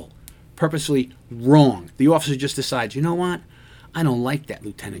evil, purposefully wrong. The officer just decides, you know what? I don't like that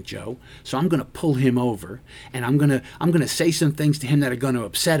Lieutenant Joe, so I'm going to pull him over, and I'm going to say some things to him that are going to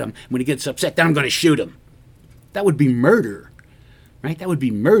upset him. When he gets upset, then I'm going to shoot him. That would be murder, right? That would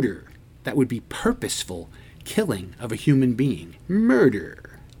be murder. That would be purposeful killing of a human being.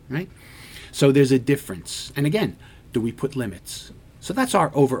 Murder, right? So there's a difference. And again, do we put limits? So that's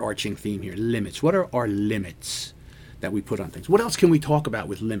our overarching theme here, limits. What are our limits that we put on things? What else can we talk about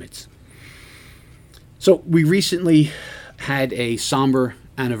with limits? So we recently had a somber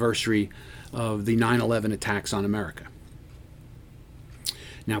anniversary of the 9/11 attacks on America.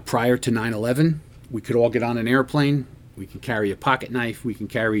 Now, prior to 9/11, we could all get on an airplane. We can carry a pocket knife. We can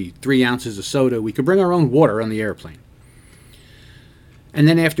carry 3 ounces of soda. We could bring our own water on the airplane. And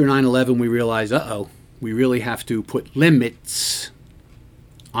then after 9/11, we realized, we really have to put limits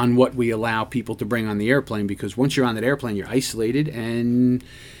on what we allow people to bring on the airplane, because once you're on that airplane, you're isolated, and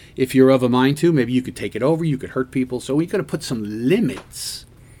if you're of a mind to, maybe you could take it over, you could hurt people. So we could have put some limits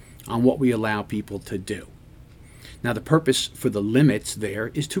on what we allow people to do. Now, the purpose for the limits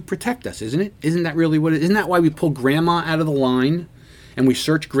there is to protect us, isn't it? Isn't that really what it is? Isn't that why we pull Grandma out of the line and we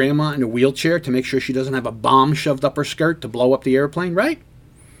search Grandma in a wheelchair to make sure she doesn't have a bomb shoved up her skirt to blow up the airplane, right?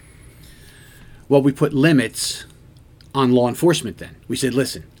 Well, we put limits on law enforcement then. We said,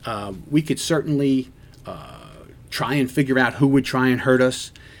 listen, we could certainly try and figure out who would try and hurt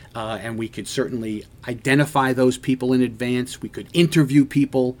us, and we could certainly identify those people in advance. We could interview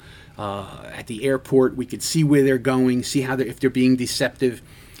people at the airport. We could see where they're going, see how if they're being deceptive,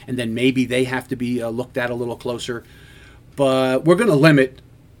 and then maybe they have to be looked at a little closer. But we're going to limit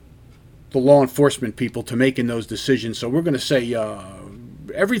the law enforcement people to making those decisions. So we're going to say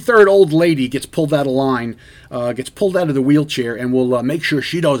every third old lady gets pulled out of line, gets pulled out of the wheelchair, and we'll make sure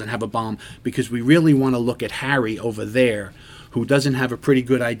she doesn't have a bomb, because we really want to look at Harry over there, who doesn't have a pretty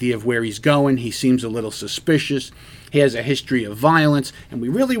good idea of where he's going. He seems a little suspicious. He has a history of violence, and we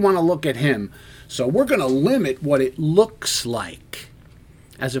really want to look at him. So we're going to limit what it looks like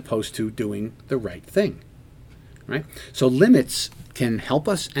as opposed to doing the right thing, right? So limits can help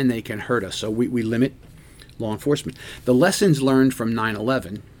us and they can hurt us. So we limit law enforcement. The lessons learned from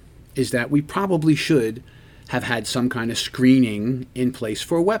 9/11 is that we probably should have had some kind of screening in place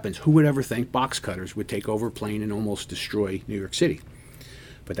for weapons. Who would ever think box cutters would take over a plane and almost destroy New York City?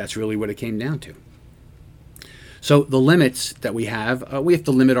 But that's really what it came down to. So the limits that we have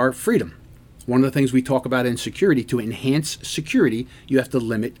to limit our freedom. One of the things we talk about in security, to enhance security, you have to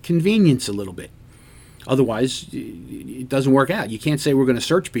limit convenience a little bit. Otherwise, it doesn't work out. You can't say we're going to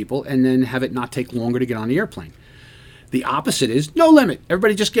search people and then have it not take longer to get on the airplane. The opposite is no limit.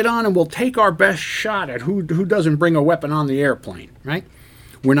 Everybody just get on and we'll take our best shot at who doesn't bring a weapon on the airplane, right?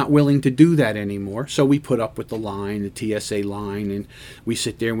 We're not willing to do that anymore. So we put up with the line, the TSA line, and we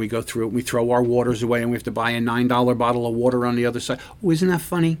sit there and we go through it. We throw our waters away and we have to buy a $9 bottle of water on the other side. Oh, isn't that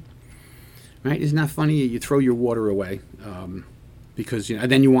funny? Right? Isn't that funny? You throw your water away because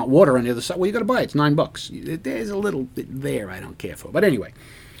and then you want water on the other side. Well, you got to buy it. It's $9. There's a little bit there I don't care for. But anyway,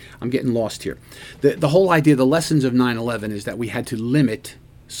 I'm getting lost here. The whole idea, the lessons of 9/11 is that we had to limit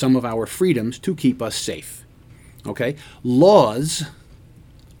some of our freedoms to keep us safe. Okay? Laws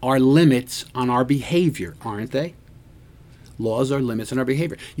are limits on our behavior, aren't they? Laws are limits on our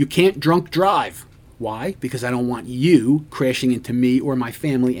behavior. You can't drunk drive. Why? Because I don't want you crashing into me or my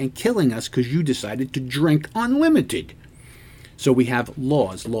family and killing us because you decided to drink unlimited. So we have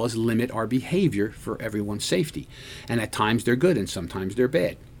laws. Laws limit our behavior for everyone's safety. And at times they're good and sometimes they're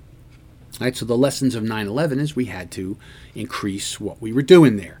bad. All right, so the lessons of 9/11 is we had to increase what we were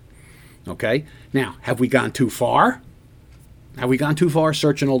doing there. Okay? Now, have we gone too far? Have we gone too far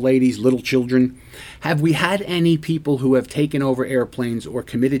searching old ladies, little children? Have we had any people who have taken over airplanes or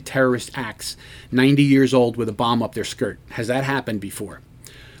committed terrorist acts 90 years old with a bomb up their skirt? Has that happened before?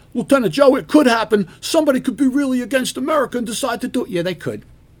 Lieutenant Joe, it could happen. Somebody could be really against America and decide to do it. Yeah, they could.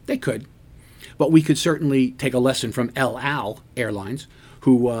 They could. But we could certainly take a lesson from El Al Airlines,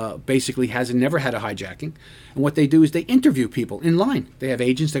 who basically never had a hijacking. And what they do is they interview people in line. They have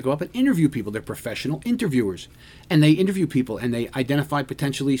agents that go up and interview people. They're professional interviewers. And they interview people and they identify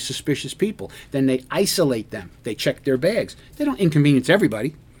potentially suspicious people. Then they isolate them. They check their bags. They don't inconvenience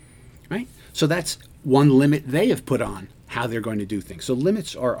everybody, right? So that's one limit they have put on how they're going to do things. So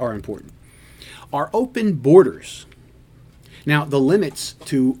limits are important. Our open borders. Now, the limits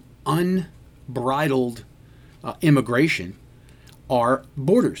to unbridled immigration are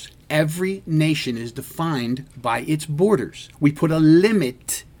borders. Every nation is defined by its borders. We put a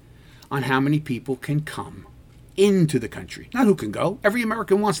limit on how many people can come into the country. Not who can go. Every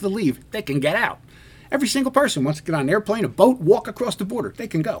American wants to leave. They can get out. Every single person wants to get on an airplane, a boat, walk across the border. They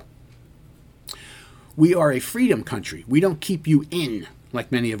can go. We are a freedom country. We don't keep you in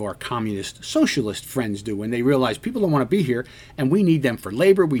like many of our communist, socialist friends do when they realize people don't want to be here and we need them for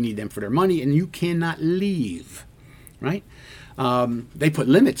labor, we need them for their money, and you cannot leave, right? They put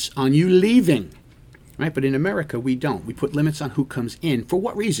limits on you leaving, right? But in America, we don't. We put limits on who comes in. For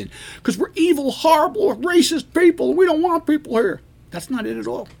what reason? Because we're evil, horrible, racist people, and we don't want people here. That's not it at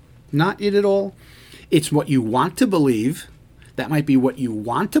all. Not it at all. It's what you want to believe. That might be what you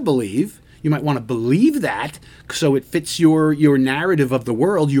want to believe. You might want to believe that so it fits your narrative of the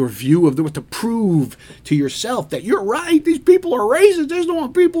world, your view of what to prove to yourself that you're right. These people are racist. They don't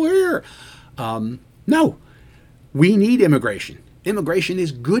want people here. No. We need immigration. Immigration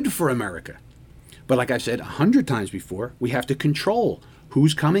is good for America. But like I've said 100 times before, we have to control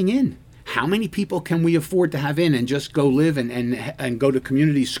who's coming in. How many people can we afford to have in and just go live and go to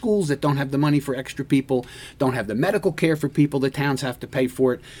community schools that don't have the money for extra people, don't have the medical care for people, the towns have to pay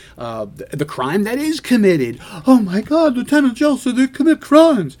for it, the crime that is committed. Oh my God, Lieutenant Joe said they commit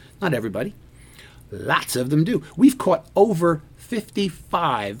crimes. Not everybody. Lots of them do. We've caught over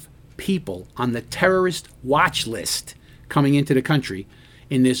 55 people on the terrorist watch list coming into the country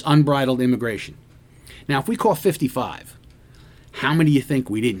in this unbridled immigration. Now, if we caught 55, how many do you think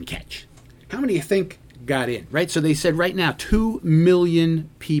we didn't catch? How many do you think got in, right? So they said right now 2 million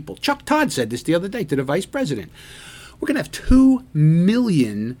people. Chuck Todd said this the other day to the vice president. We're going to have 2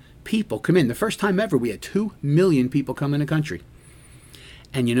 million people come in. The first time ever we had 2 million people come in the country.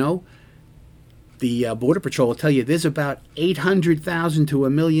 And you know, the Border Patrol will tell you there's about 800,000 to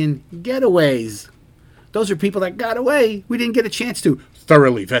 1 million getaways. Those are people that got away. We didn't get a chance to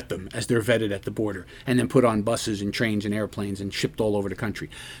thoroughly vet them as they're vetted at the border and then put on buses and trains and airplanes and shipped all over the country.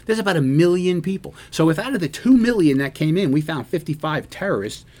 There's about 1 million people. So if out of the 2 million that came in, we found 55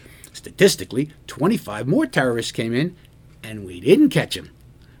 terrorists, statistically, 25 more terrorists came in, and we didn't catch them,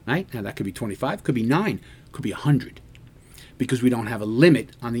 right? Now that could be 25, could be 9, could be 100, because we don't have a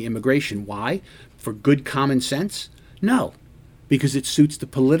limit on the immigration. Why? For good common sense? No, because it suits the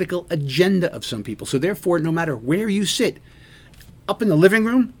political agenda of some people. So therefore, no matter where you sit, up in the living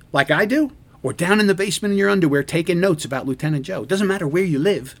room like I do, or down in the basement in your underwear taking notes about Lieutenant Joe, it doesn't matter where you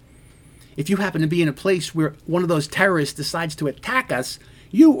live. If you happen to be in a place where one of those terrorists decides to attack us,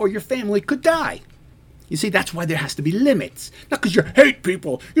 you or your family could die. You see, that's why there has to be limits. Not because you hate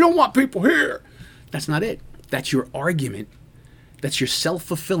people. You don't want people here. That's not it. That's your argument. That's your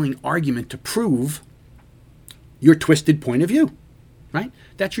self-fulfilling argument to prove your twisted point of view, right?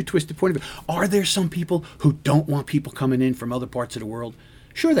 That's your twisted point of view. Are there some people who don't want people coming in from other parts of the world?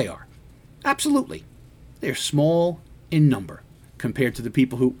 Sure they are. Absolutely. They're small in number compared to the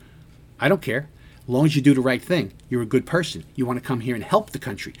people who, I don't care. As long as you do the right thing, you're a good person. You want to come here and help the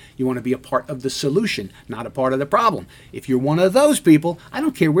country. You want to be a part of the solution, not a part of the problem. If you're one of those people, I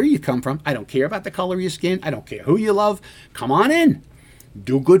don't care where you come from. I don't care about the color of your skin. I don't care who you love. Come on in.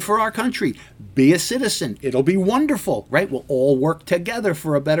 Do good for our country. Be a citizen. It'll be wonderful, right? We'll all work together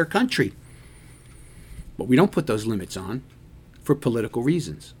for a better country. But we don't put those limits on for political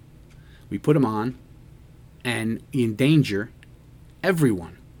reasons. We put them on and endanger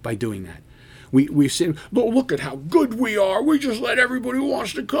everyone by doing that. We say, look at how good we are. We just let everybody who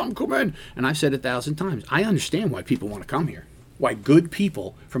wants to come in. And I've said 1,000 times, I understand why people want to come here. Why good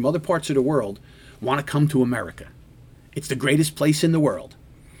people from other parts of the world want to come to America. It's the greatest place in the world.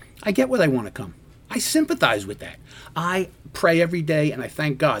 I get why they want to come. I sympathize with that. I pray every day and I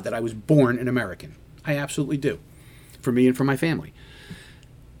thank God that I was born an American. I absolutely do. For me and for my family.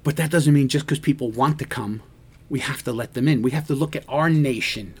 But that doesn't mean just because people want to come, we have to let them in. We have to look at our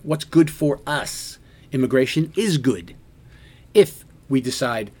nation. What's good for us? Immigration is good. If we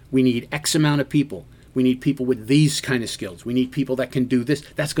decide we need X amount of people, we need people with these kind of skills, we need people that can do this,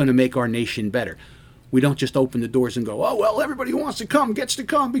 that's going to make our nation better. We don't just open the doors and go, oh, well, everybody who wants to come gets to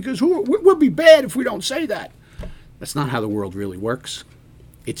come because we'll be bad if we don't say that. That's not how the world really works.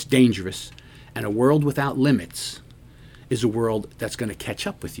 It's dangerous. And a world without limits is a world that's going to catch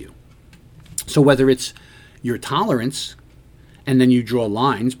up with you. So whether it's your tolerance, and then you draw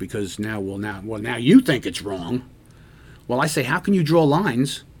lines because now you think it's wrong. Well, I say, how can you draw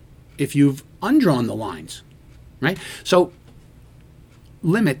lines if you've undrawn the lines, right? So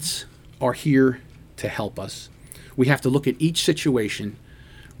limits are here to help us. We have to look at each situation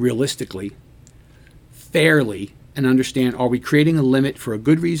realistically, fairly, and understand, are we creating a limit for a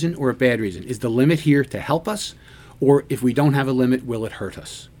good reason or a bad reason? Is the limit here to help us, or if we don't have a limit, will it hurt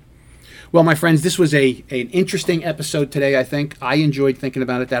us? Well, my friends, this was an interesting episode today, I think. I enjoyed thinking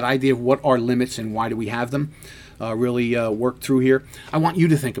about it, that idea of what are limits and why do we have them, really worked through here. I want you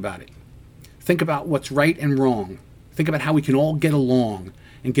to think about it. Think about what's right and wrong. Think about how we can all get along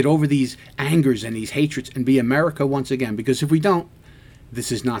and get over these angers and these hatreds and be America once again. Because if we don't,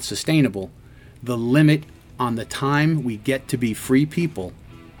 this is not sustainable. The limit on the time we get to be free people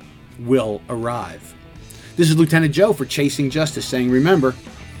will arrive. This is Lieutenant Joe for Chasing Justice saying, remember,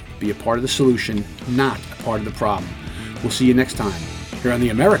 be a part of the solution, not a part of the problem. We'll see you next time here on the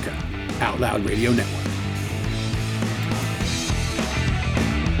America Out Loud Radio Network.